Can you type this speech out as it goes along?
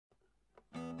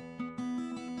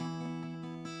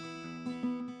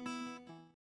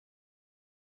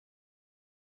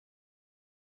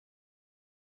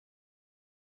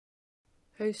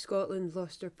How Scotland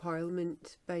Lost Her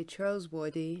Parliament by Charles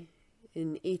Waddie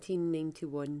in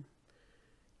 1891.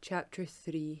 Chapter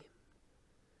 3.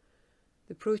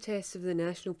 The protests of the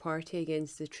National Party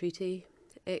against the treaty,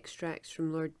 extracts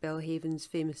from Lord Belhaven's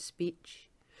famous speech,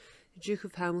 the Duke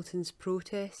of Hamilton's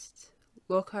protests,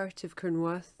 Lockhart of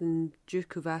Carnwath and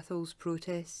Duke of Athol's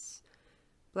protests,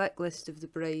 blacklist of the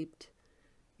bribed,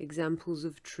 examples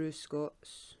of true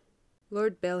Scots.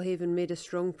 Lord Belhaven made a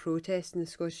strong protest in the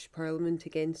Scottish Parliament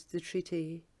against the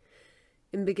treaty.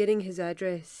 In beginning his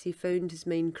address, he found his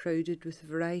mind crowded with a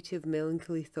variety of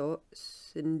melancholy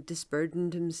thoughts, and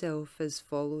disburdened himself as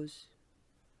follows.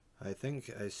 I think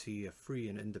I see a free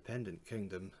and independent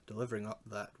kingdom delivering up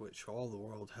that which all the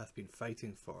world hath been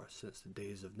fighting for since the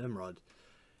days of Nimrod,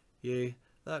 yea,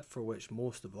 that for which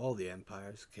most of all the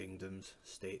empires, kingdoms,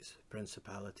 states,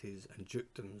 principalities, and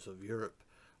dukedoms of Europe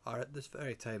are at this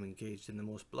very time engaged in the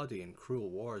most bloody and cruel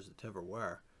wars that ever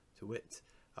were, to wit,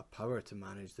 a power to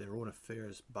manage their own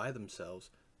affairs by themselves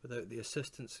without the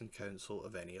assistance and counsel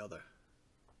of any other.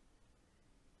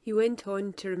 He went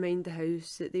on to remind the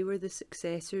House that they were the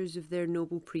successors of their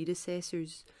noble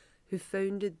predecessors, who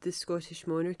founded the Scottish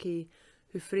monarchy,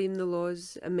 who framed the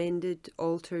laws, amended,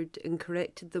 altered, and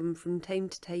corrected them from time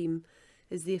to time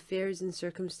as the affairs and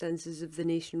circumstances of the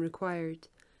nation required,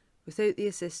 without the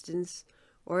assistance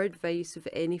or advice of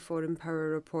any foreign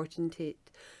power or potentate,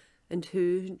 and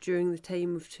who, during the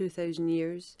time of 2,000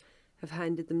 years, have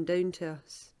handed them down to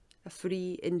us, a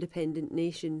free, independent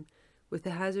nation, with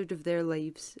the hazard of their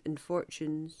lives and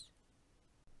fortunes.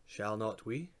 Shall not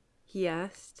we? He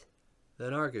asked.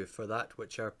 Then argue for that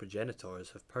which our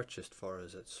progenitors have purchased for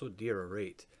us at so dear a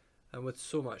rate, and with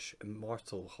so much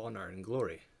immortal honour and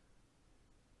glory.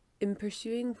 In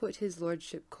pursuing what his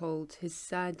lordship called his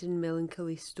sad and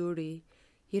melancholy story,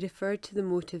 he referred to the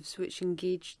motives which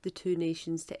engaged the two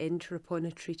nations to enter upon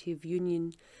a treaty of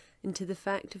union, and to the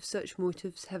fact of such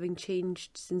motives having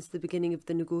changed since the beginning of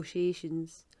the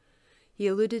negotiations. He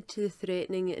alluded to the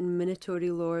threatening and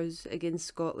minatory laws against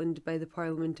Scotland by the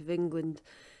Parliament of England,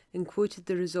 and quoted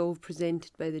the resolve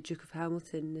presented by the Duke of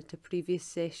Hamilton at a previous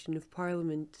session of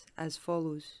Parliament as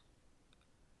follows.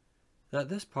 That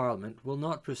this Parliament will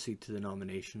not proceed to the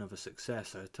nomination of a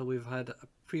successor till we have had a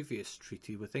previous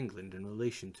treaty with England in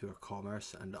relation to our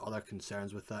commerce and other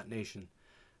concerns with that nation,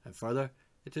 and further,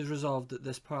 it is resolved that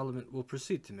this Parliament will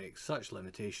proceed to make such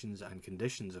limitations and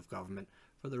conditions of government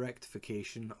for the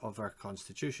rectification of our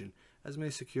constitution as may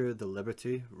secure the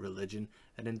liberty, religion,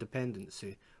 and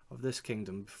independency of this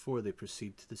kingdom before they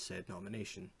proceed to the said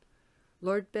nomination.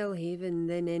 Lord Belhaven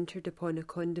then entered upon a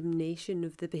condemnation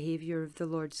of the behaviour of the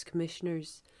Lords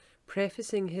Commissioners,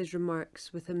 prefacing his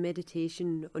remarks with a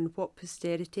meditation on what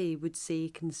posterity would say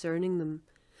concerning them,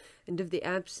 and of the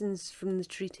absence from the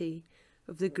treaty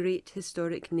of the great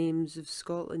historic names of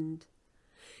Scotland.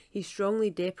 He strongly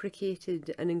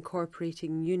deprecated an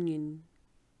incorporating union.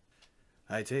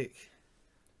 I take,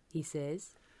 he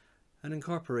says, an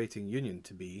incorporating union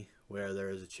to be, where there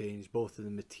is a change both in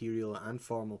the material and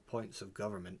formal points of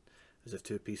government, as if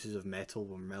two pieces of metal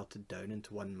were melted down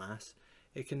into one mass,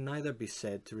 it can neither be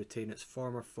said to retain its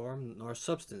former form nor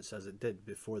substance as it did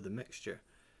before the mixture.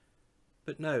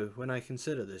 But now, when I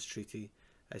consider this treaty,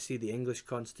 I see the English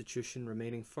constitution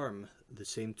remaining firm, the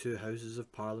same two houses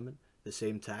of Parliament, the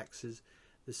same taxes,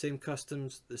 the same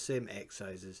customs, the same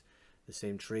excises, the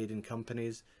same trade in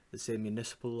companies, the same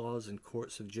municipal laws and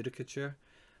courts of judicature,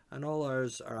 and all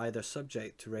ours are either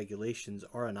subject to regulations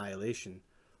or annihilation,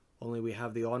 only we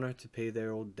have the honour to pay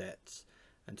their old debts,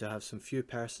 and to have some few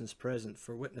persons present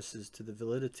for witnesses to the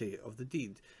validity of the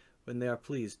deed when they are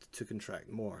pleased to contract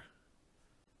more.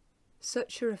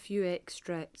 Such are a few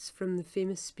extracts from the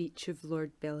famous speech of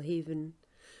Lord Belhaven,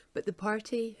 but the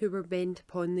party who were bent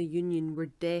upon the union were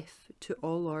deaf to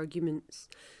all arguments,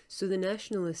 so the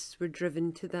nationalists were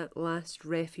driven to that last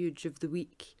refuge of the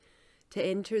weak, to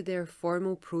enter their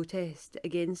formal protest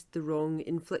against the wrong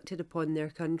inflicted upon their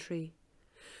country.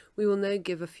 We will now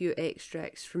give a few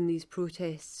extracts from these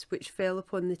protests which fell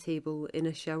upon the table in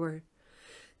a shower.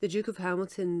 The Duke of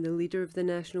Hamilton, the leader of the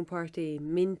National Party,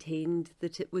 maintained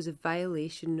that it was a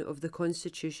violation of the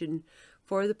Constitution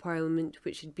for the Parliament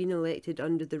which had been elected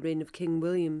under the reign of King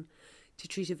William to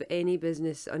treat of any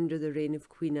business under the reign of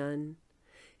Queen Anne.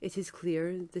 It is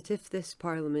clear that if this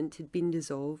Parliament had been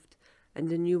dissolved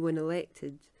and a new one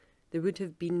elected, there would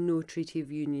have been no treaty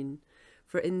of union,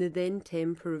 for in the then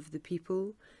temper of the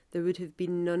people there would have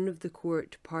been none of the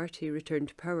court party returned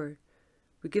to power.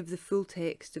 We give the full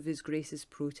text of His Grace's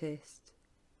protest.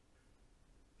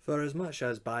 Forasmuch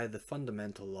as by the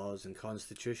fundamental laws and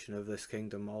constitution of this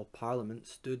kingdom all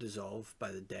parliaments do dissolve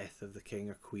by the death of the king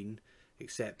or queen,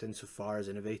 except insofar as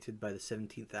innovated by the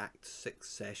 17th Act, 6th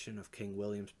session of King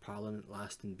William's Parliament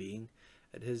last in being,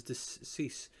 at his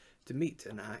decease, to meet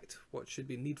and act what should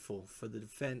be needful for the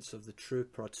defence of the true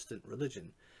Protestant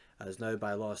religion, as now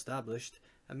by law established,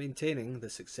 and maintaining the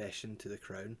succession to the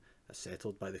crown, as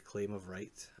settled by the claim of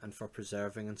right, and for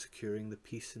preserving and securing the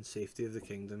peace and safety of the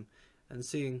kingdom, and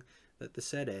seeing that the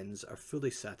said ends are fully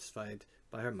satisfied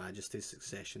by Her Majesty's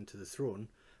succession to the throne,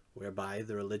 whereby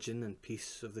the religion and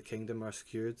peace of the kingdom are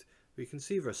secured, we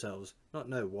conceive ourselves not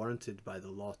now warranted by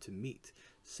the law to meet,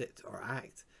 sit, or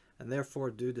act, and therefore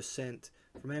do dissent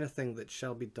from anything that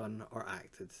shall be done or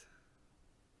acted.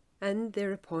 And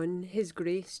thereupon his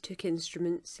Grace took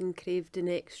instruments and craved an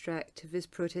extract of his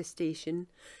protestation,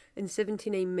 and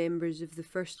 79 members of the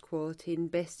first quality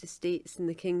and best estates in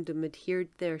the kingdom adhered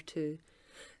thereto,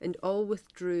 and all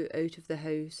withdrew out of the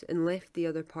house and left the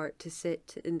other part to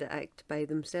sit and act by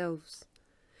themselves.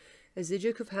 As the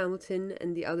Duke of Hamilton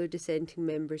and the other dissenting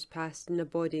members passed in a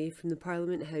body from the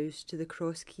Parliament House to the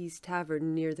Cross Keys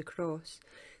Tavern near the Cross,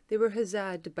 they were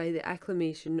huzzaed by the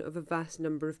acclamation of a vast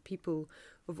number of people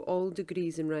of all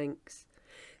degrees and ranks.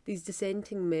 These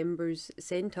dissenting members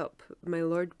sent up my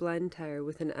Lord Blantyre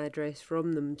with an address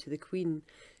from them to the Queen,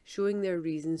 showing their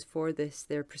reasons for this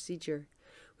their procedure,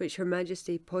 which Her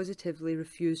Majesty positively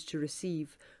refused to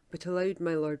receive, but allowed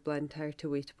my Lord Blantyre to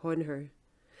wait upon her.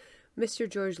 Mr.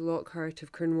 George Lockhart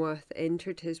of Kernwath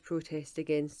entered his protest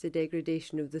against the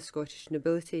degradation of the Scottish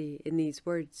nobility in these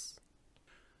words: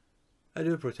 I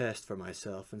do protest for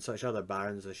myself and such other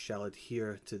barons as shall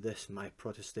adhere to this my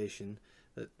protestation,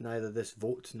 that neither this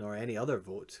vote nor any other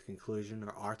vote, conclusion,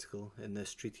 or article in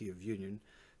this Treaty of Union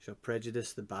shall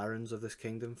prejudice the barons of this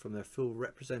kingdom from their full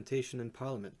representation in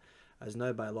Parliament, as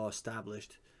now by law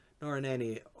established, nor in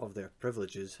any of their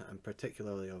privileges, and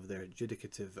particularly of their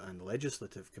judicative and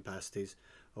legislative capacities,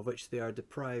 of which they are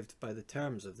deprived by the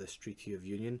terms of this Treaty of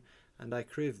Union, and I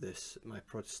crave this, my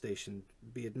protestation,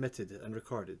 be admitted and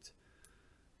recorded.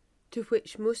 To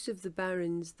which most of the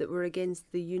barons that were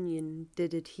against the Union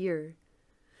did adhere.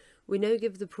 We now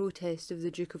give the protest of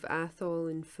the Duke of Atholl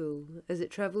in full, as it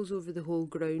travels over the whole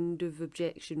ground of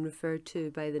objection referred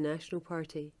to by the National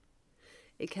Party.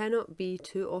 It cannot be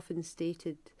too often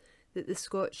stated that the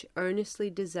Scotch earnestly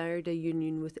desired a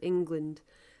union with England,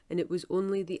 and it was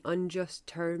only the unjust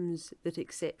terms that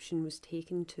exception was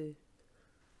taken to.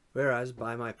 Whereas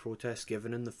by my protest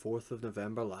given on the 4th of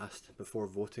November last, before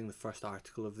voting the first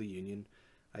article of the Union,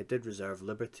 I did reserve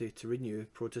liberty to renew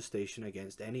protestation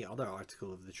against any other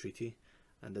article of the treaty,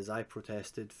 and as I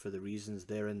protested for the reasons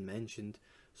therein mentioned,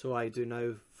 so I do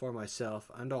now for myself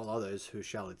and all others who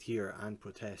shall adhere and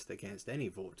protest against any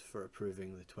vote for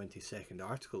approving the 22nd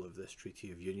article of this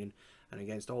Treaty of Union, and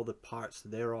against all the parts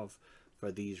thereof,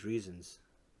 for these reasons.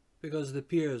 Because the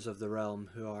peers of the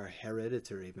realm, who are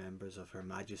hereditary members of Her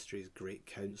Majesty's Great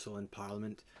Council and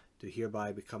Parliament, do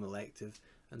hereby become elective,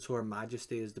 and so Her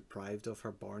Majesty is deprived of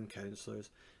her born councillors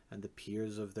and the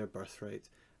peers of their birthright,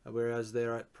 whereas they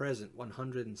are at present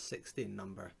 160 in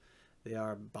number, they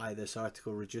are by this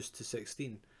article reduced to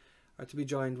 16, are to be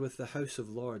joined with the House of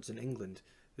Lords in England,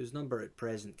 whose number at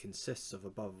present consists of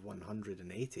above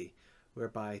 180,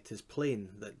 whereby 'tis plain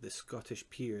that the Scottish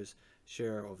peers'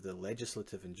 share of the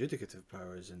legislative and judicative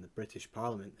powers in the British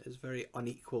Parliament is very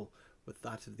unequal with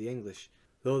that of the English,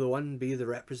 though the one be the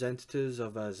representatives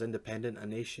of as independent a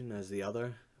nation as the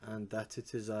other, and that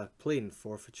it is a plain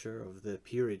forfeiture of the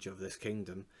peerage of this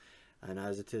kingdom, and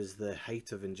as it is the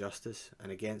height of injustice,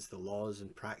 and against the laws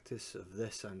and practice of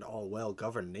this and all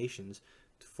well-governed nations,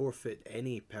 to forfeit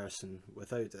any person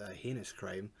without a heinous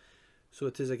crime, so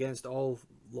it is against all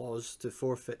laws to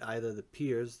forfeit either the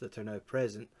peers that are now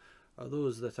present, or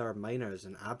those that are minors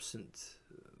and absent,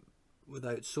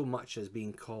 without so much as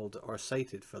being called or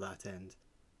cited for that end.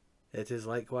 It is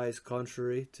likewise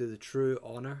contrary to the true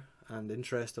honour and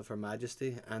interest of Her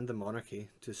Majesty and the monarchy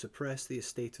to suppress the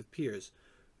estate of peers,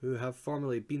 who have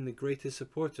formerly been the greatest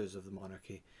supporters of the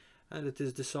monarchy, and it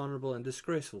is dishonourable and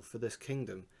disgraceful for this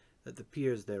kingdom that the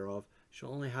peers thereof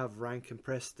shall only have rank and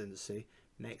precedency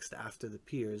next after the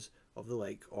peers of the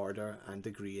like order and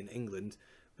degree in England,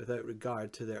 without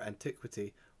regard to their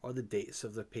antiquity or the dates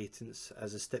of their patents,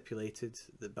 as is stipulated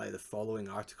by the following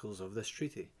articles of this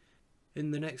treaty. In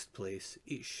the next place,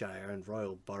 each shire and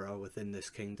royal borough within this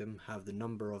kingdom have the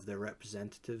number of their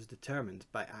representatives determined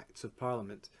by Acts of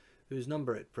Parliament, whose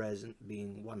number at present,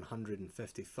 being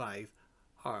 155,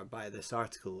 are by this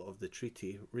article of the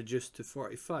treaty reduced to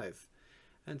 45,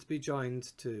 and to be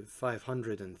joined to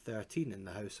 513 in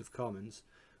the House of Commons,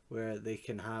 where they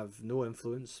can have no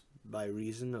influence by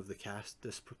reason of the caste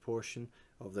disproportion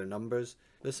of their numbers.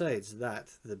 Besides that,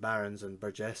 the barons and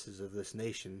burgesses of this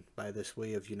nation, by this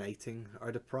way of uniting,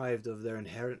 are deprived of their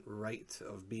inherent right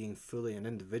of being fully and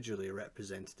individually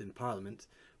represented in Parliament,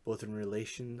 both in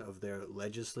relation of their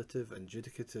legislative and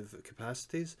judicative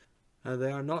capacities, and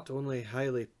they are not only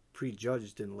highly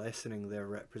prejudged in lessening their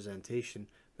representation,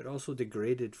 but also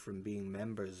degraded from being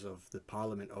members of the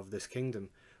Parliament of this kingdom,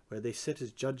 where they sit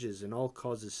as judges in all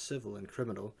causes civil and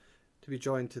criminal, to be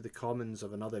joined to the commons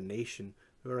of another nation,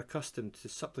 who are accustomed to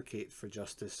supplicate for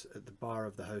justice at the bar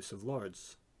of the House of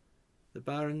Lords. The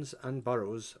barons and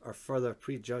boroughs are further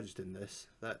prejudged in this,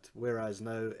 that whereas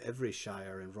now every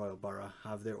shire and royal borough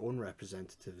have their own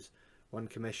representatives, one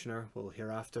commissioner will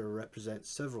hereafter represent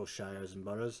several shires and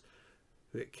boroughs,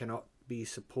 who it cannot be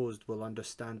supposed will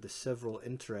understand the several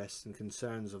interests and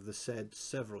concerns of the said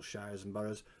several shires and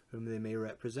boroughs whom they may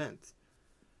represent.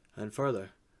 And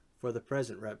further, for the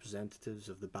present representatives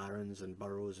of the barons and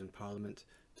boroughs in Parliament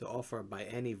to offer by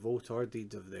any vote or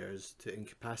deed of theirs to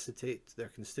incapacitate their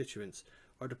constituents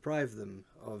or deprive them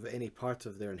of any part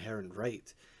of their inherent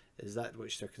right is that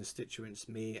which their constituents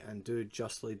may and do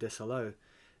justly disallow,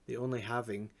 they only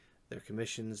having their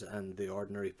commissions and the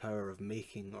ordinary power of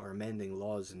making or amending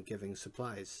laws and giving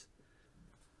supplies.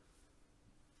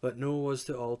 But no was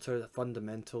to alter the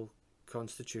fundamental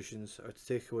constitutions, or to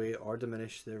take away or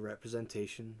diminish their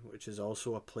representation, which is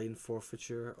also a plain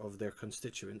forfeiture of their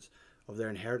constituents, of their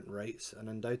inherent rights and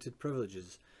undoubted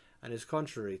privileges, and is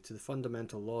contrary to the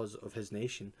fundamental laws of his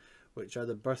nation, which are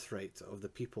the birthright of the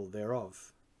people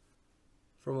thereof.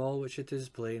 From all which it is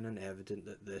plain and evident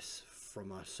that this,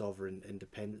 from a sovereign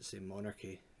independency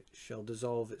monarchy, shall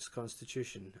dissolve its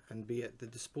constitution, and be at the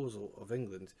disposal of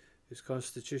England, whose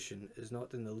constitution is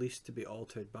not in the least to be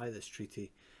altered by this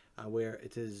treaty, and where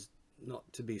it is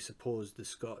not to be supposed the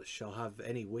Scots shall have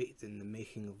any weight in the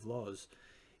making of laws,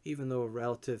 even though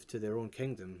relative to their own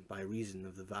kingdom, by reason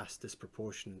of the vast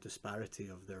disproportion and disparity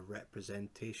of their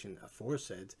representation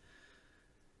aforesaid.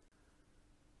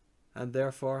 And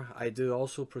therefore I do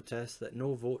also protest that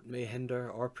no vote may hinder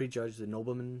or prejudge the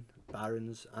noblemen,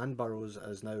 barons, and boroughs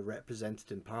as now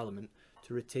represented in Parliament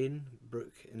to retain,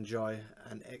 brook, enjoy,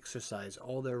 and exercise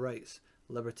all their rights,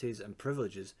 liberties, and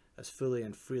privileges as fully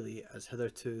and freely as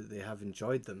hitherto they have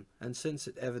enjoyed them. And since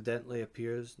it evidently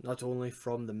appears, not only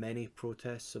from the many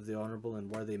protests of the honourable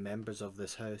and worthy members of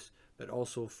this House, but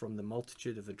also from the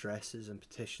multitude of addresses and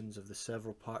petitions of the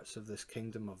several parts of this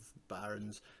kingdom of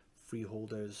barons,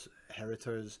 freeholders,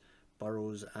 heritors,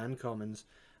 boroughs, and commons,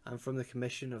 and from the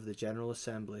Commission of the General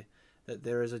Assembly, that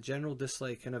there is a general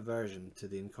dislike and aversion to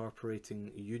the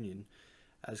incorporating union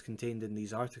as contained in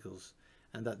these articles,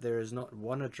 and that there is not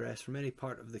one address from any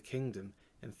part of the kingdom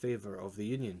in favour of the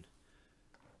union.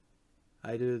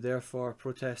 I do therefore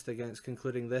protest against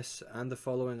concluding this and the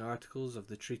following articles of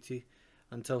the treaty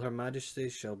until Her Majesty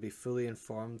shall be fully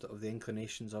informed of the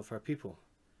inclinations of her people,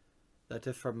 that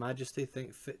if Her Majesty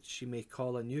think fit she may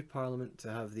call a new Parliament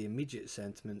to have the immediate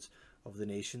sentiments of the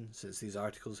nation, since these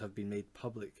articles have been made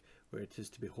public, where it is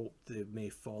to be hoped they may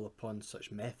fall upon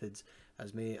such methods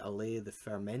as may allay the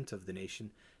ferment of the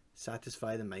nation,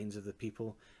 satisfy the minds of the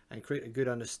people, and create a good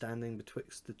understanding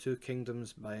betwixt the two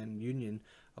kingdoms by an union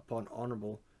upon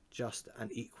honourable, just,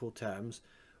 and equal terms,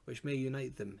 which may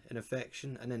unite them in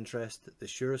affection and interest, the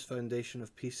surest foundation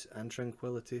of peace and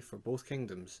tranquillity for both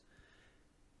kingdoms.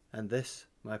 And this,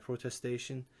 my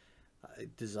protestation, I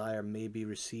desire may be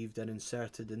received and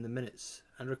inserted in the minutes,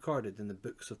 and recorded in the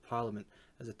books of Parliament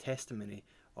as a testimony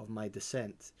of my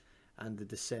dissent, and the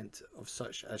dissent of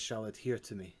such as shall adhere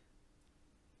to me.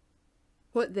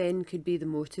 What then could be the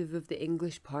motive of the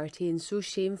English party in so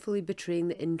shamefully betraying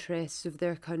the interests of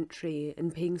their country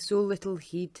and paying so little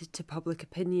heed to public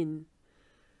opinion?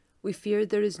 We fear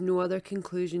there is no other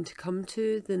conclusion to come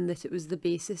to than that it was the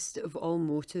basest of all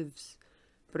motives,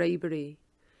 bribery.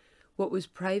 What was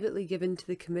privately given to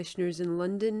the commissioners in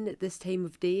London at this time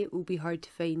of day it will be hard to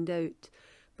find out,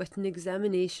 but an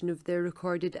examination of their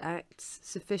recorded acts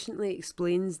sufficiently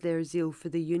explains their zeal for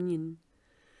the Union.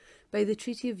 By the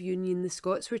Treaty of Union, the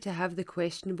Scots were to have the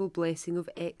questionable blessing of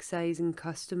excise and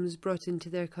customs brought into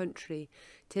their country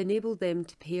to enable them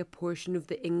to pay a portion of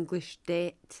the English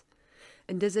debt,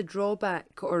 and as a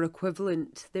drawback or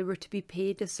equivalent they were to be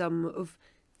paid a sum of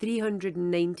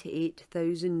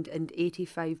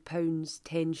 £398,085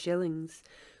 10s,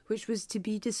 which was to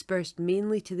be disbursed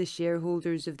mainly to the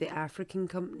shareholders of the African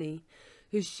Company,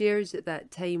 whose shares at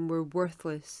that time were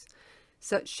worthless,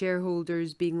 such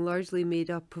shareholders being largely made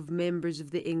up of members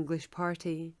of the English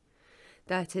party.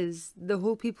 That is, the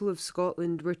whole people of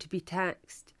Scotland were to be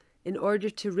taxed, in order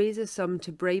to raise a sum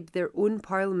to bribe their own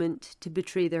parliament to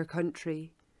betray their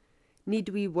country. Need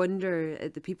we wonder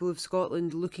at the people of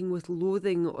Scotland looking with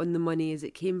loathing on the money as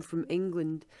it came from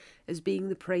England as being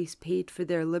the price paid for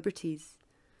their liberties?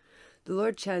 The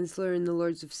Lord Chancellor and the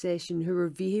Lords of Session, who were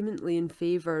vehemently in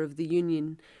favour of the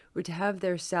Union, were to have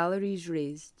their salaries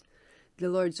raised, the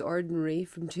Lords Ordinary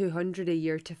from 200 a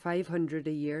year to 500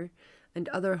 a year, and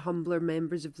other humbler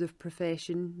members of the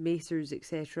profession, macers,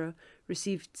 etc.,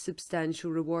 received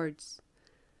substantial rewards.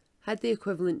 Had the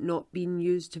equivalent not been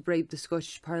used to bribe the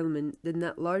Scottish Parliament, then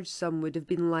that large sum would have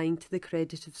been lying to the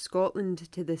credit of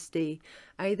Scotland to this day,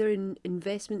 either in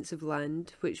investments of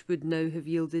land, which would now have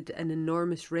yielded an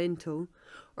enormous rental,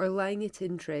 or lying at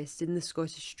interest in the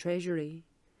Scottish Treasury.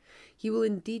 He will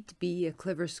indeed be a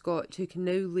clever Scot who can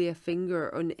now lay a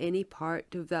finger on any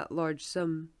part of that large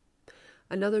sum.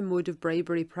 Another mode of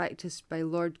bribery practised by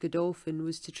Lord Godolphin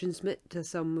was to transmit a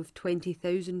sum of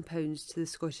 £20,000 to the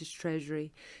Scottish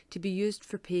Treasury, to be used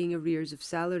for paying arrears of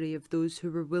salary of those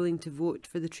who were willing to vote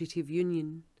for the Treaty of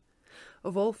Union.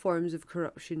 Of all forms of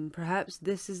corruption, perhaps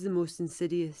this is the most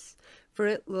insidious, for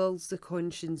it lulls the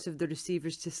conscience of the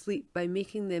receivers to sleep by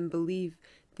making them believe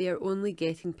they are only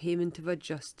getting payment of a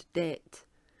just debt.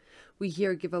 We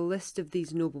here give a list of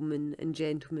these noblemen and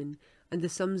gentlemen, and the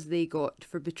sums they got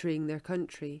for betraying their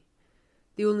country.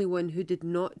 The only one who did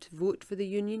not vote for the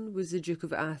Union was the Duke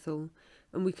of Atholl,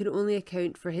 and we can only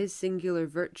account for his singular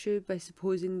virtue by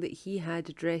supposing that he had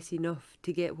address enough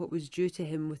to get what was due to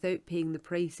him without paying the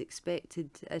price expected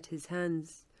at his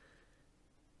hands.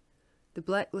 The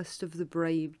blacklist of the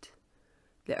bribed.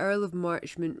 The Earl of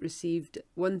Marchmont received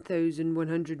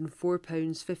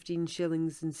 £1,104 15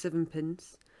 shillings and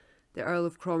 7pence, the Earl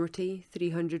of Cromarty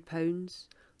 £300,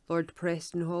 Lord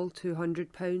Prestonhall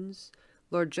 £200,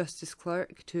 Lord Justice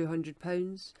Clerk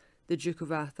 £200, the Duke of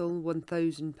Atholl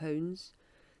 £1,000,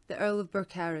 the Earl of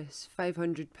Bercaris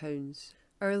 £500,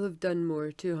 Earl of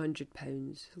Dunmore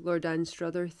 £200, Lord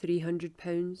Anstruther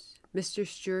 £300, Mr.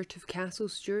 Stewart of Castle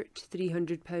Stewart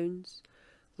 £300,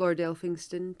 Lord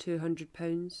Elphingston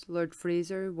 £200, Lord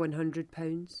Fraser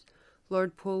 £100,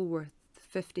 Lord Polwarth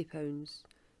 £50,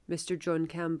 Mr. John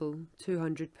Campbell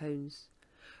 £200,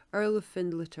 Earl of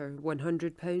Findlater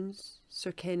 £100,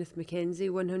 Sir Kenneth Mackenzie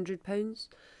 £100,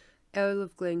 Earl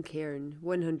of Glencairn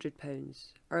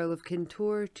 £100, Earl of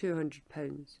Kintore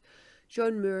 £200,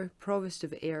 John Moore, Provost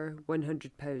of Ayr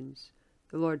 £100,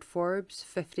 the Lord Forbes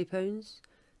 £50,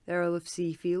 the Earl of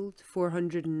Seafield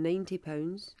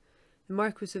 £490, the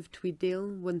Marquess of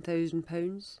Tweeddale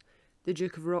 £1,000, the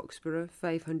Duke of Roxburgh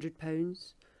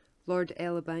 £500, Lord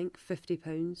Elibank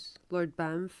 £50, Lord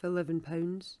Banff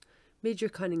 £11, Major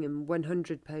Cunningham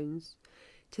 £100,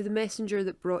 to the messenger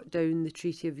that brought down the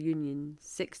Treaty of Union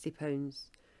 £60,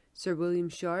 Sir William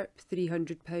Sharp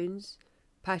 £300,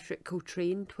 Patrick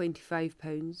Coltrane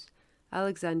 £25,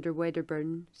 Alexander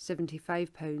Wedderburn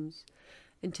 £75,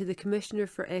 and to the Commissioner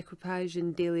for Equipage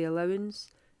and Daily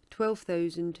Allowance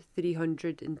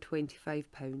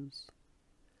 £12,325.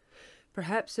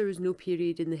 Perhaps there was no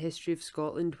period in the history of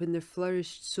Scotland when there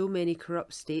flourished so many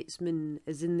corrupt statesmen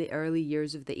as in the early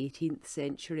years of the 18th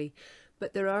century,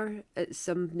 but there are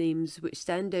some names which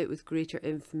stand out with greater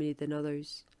infamy than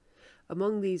others.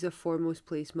 Among these a foremost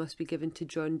place must be given to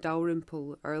John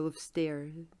Dalrymple, Earl of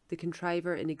Stair, the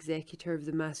contriver and executor of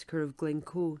the massacre of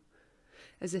Glencoe.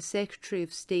 As a Secretary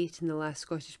of State in the last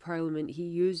Scottish Parliament, he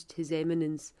used his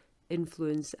eminence,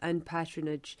 influence and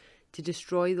patronage to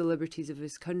destroy the liberties of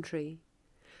his country.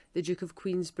 The Duke of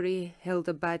Queensberry held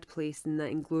a bad place in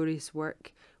that inglorious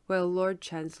work, while Lord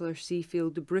Chancellor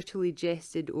Seafield brutally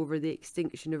jested over the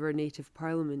extinction of our native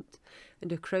Parliament,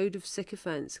 and a crowd of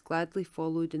sycophants gladly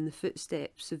followed in the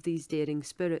footsteps of these daring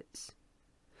spirits.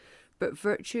 But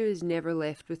virtue is never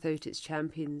left without its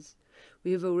champions.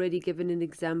 We have already given an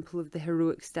example of the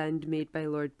heroic stand made by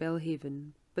Lord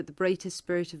Belhaven, but the brightest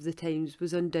spirit of the times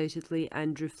was undoubtedly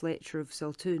Andrew Fletcher of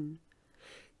Saltoun.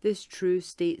 This true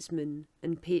statesman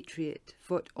and patriot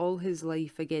fought all his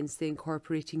life against the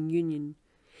incorporating Union.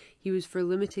 He was for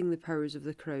limiting the powers of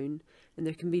the Crown, and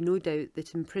there can be no doubt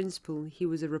that in principle he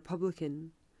was a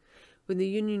Republican. When the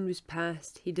Union was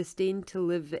passed, he disdained to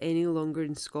live any longer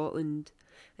in Scotland,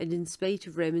 and in spite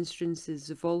of remonstrances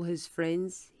of all his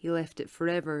friends, he left it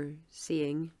forever,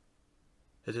 saying,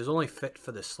 "It is only fit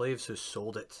for the slaves who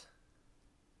sold it."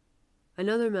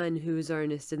 Another man who was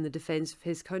earnest in the defence of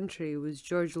his country was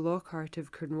George Lockhart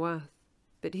of Cornwall,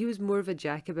 but he was more of a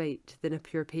Jacobite than a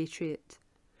pure patriot.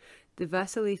 The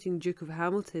vacillating Duke of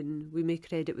Hamilton we may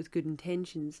credit with good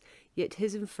intentions, yet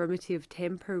his infirmity of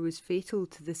temper was fatal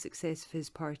to the success of his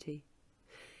party.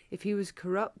 If he was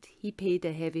corrupt, he paid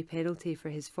a heavy penalty for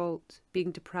his fault,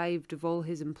 being deprived of all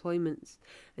his employments,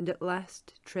 and at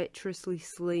last treacherously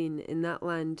slain in that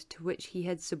land to which he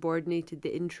had subordinated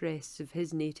the interests of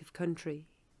his native country.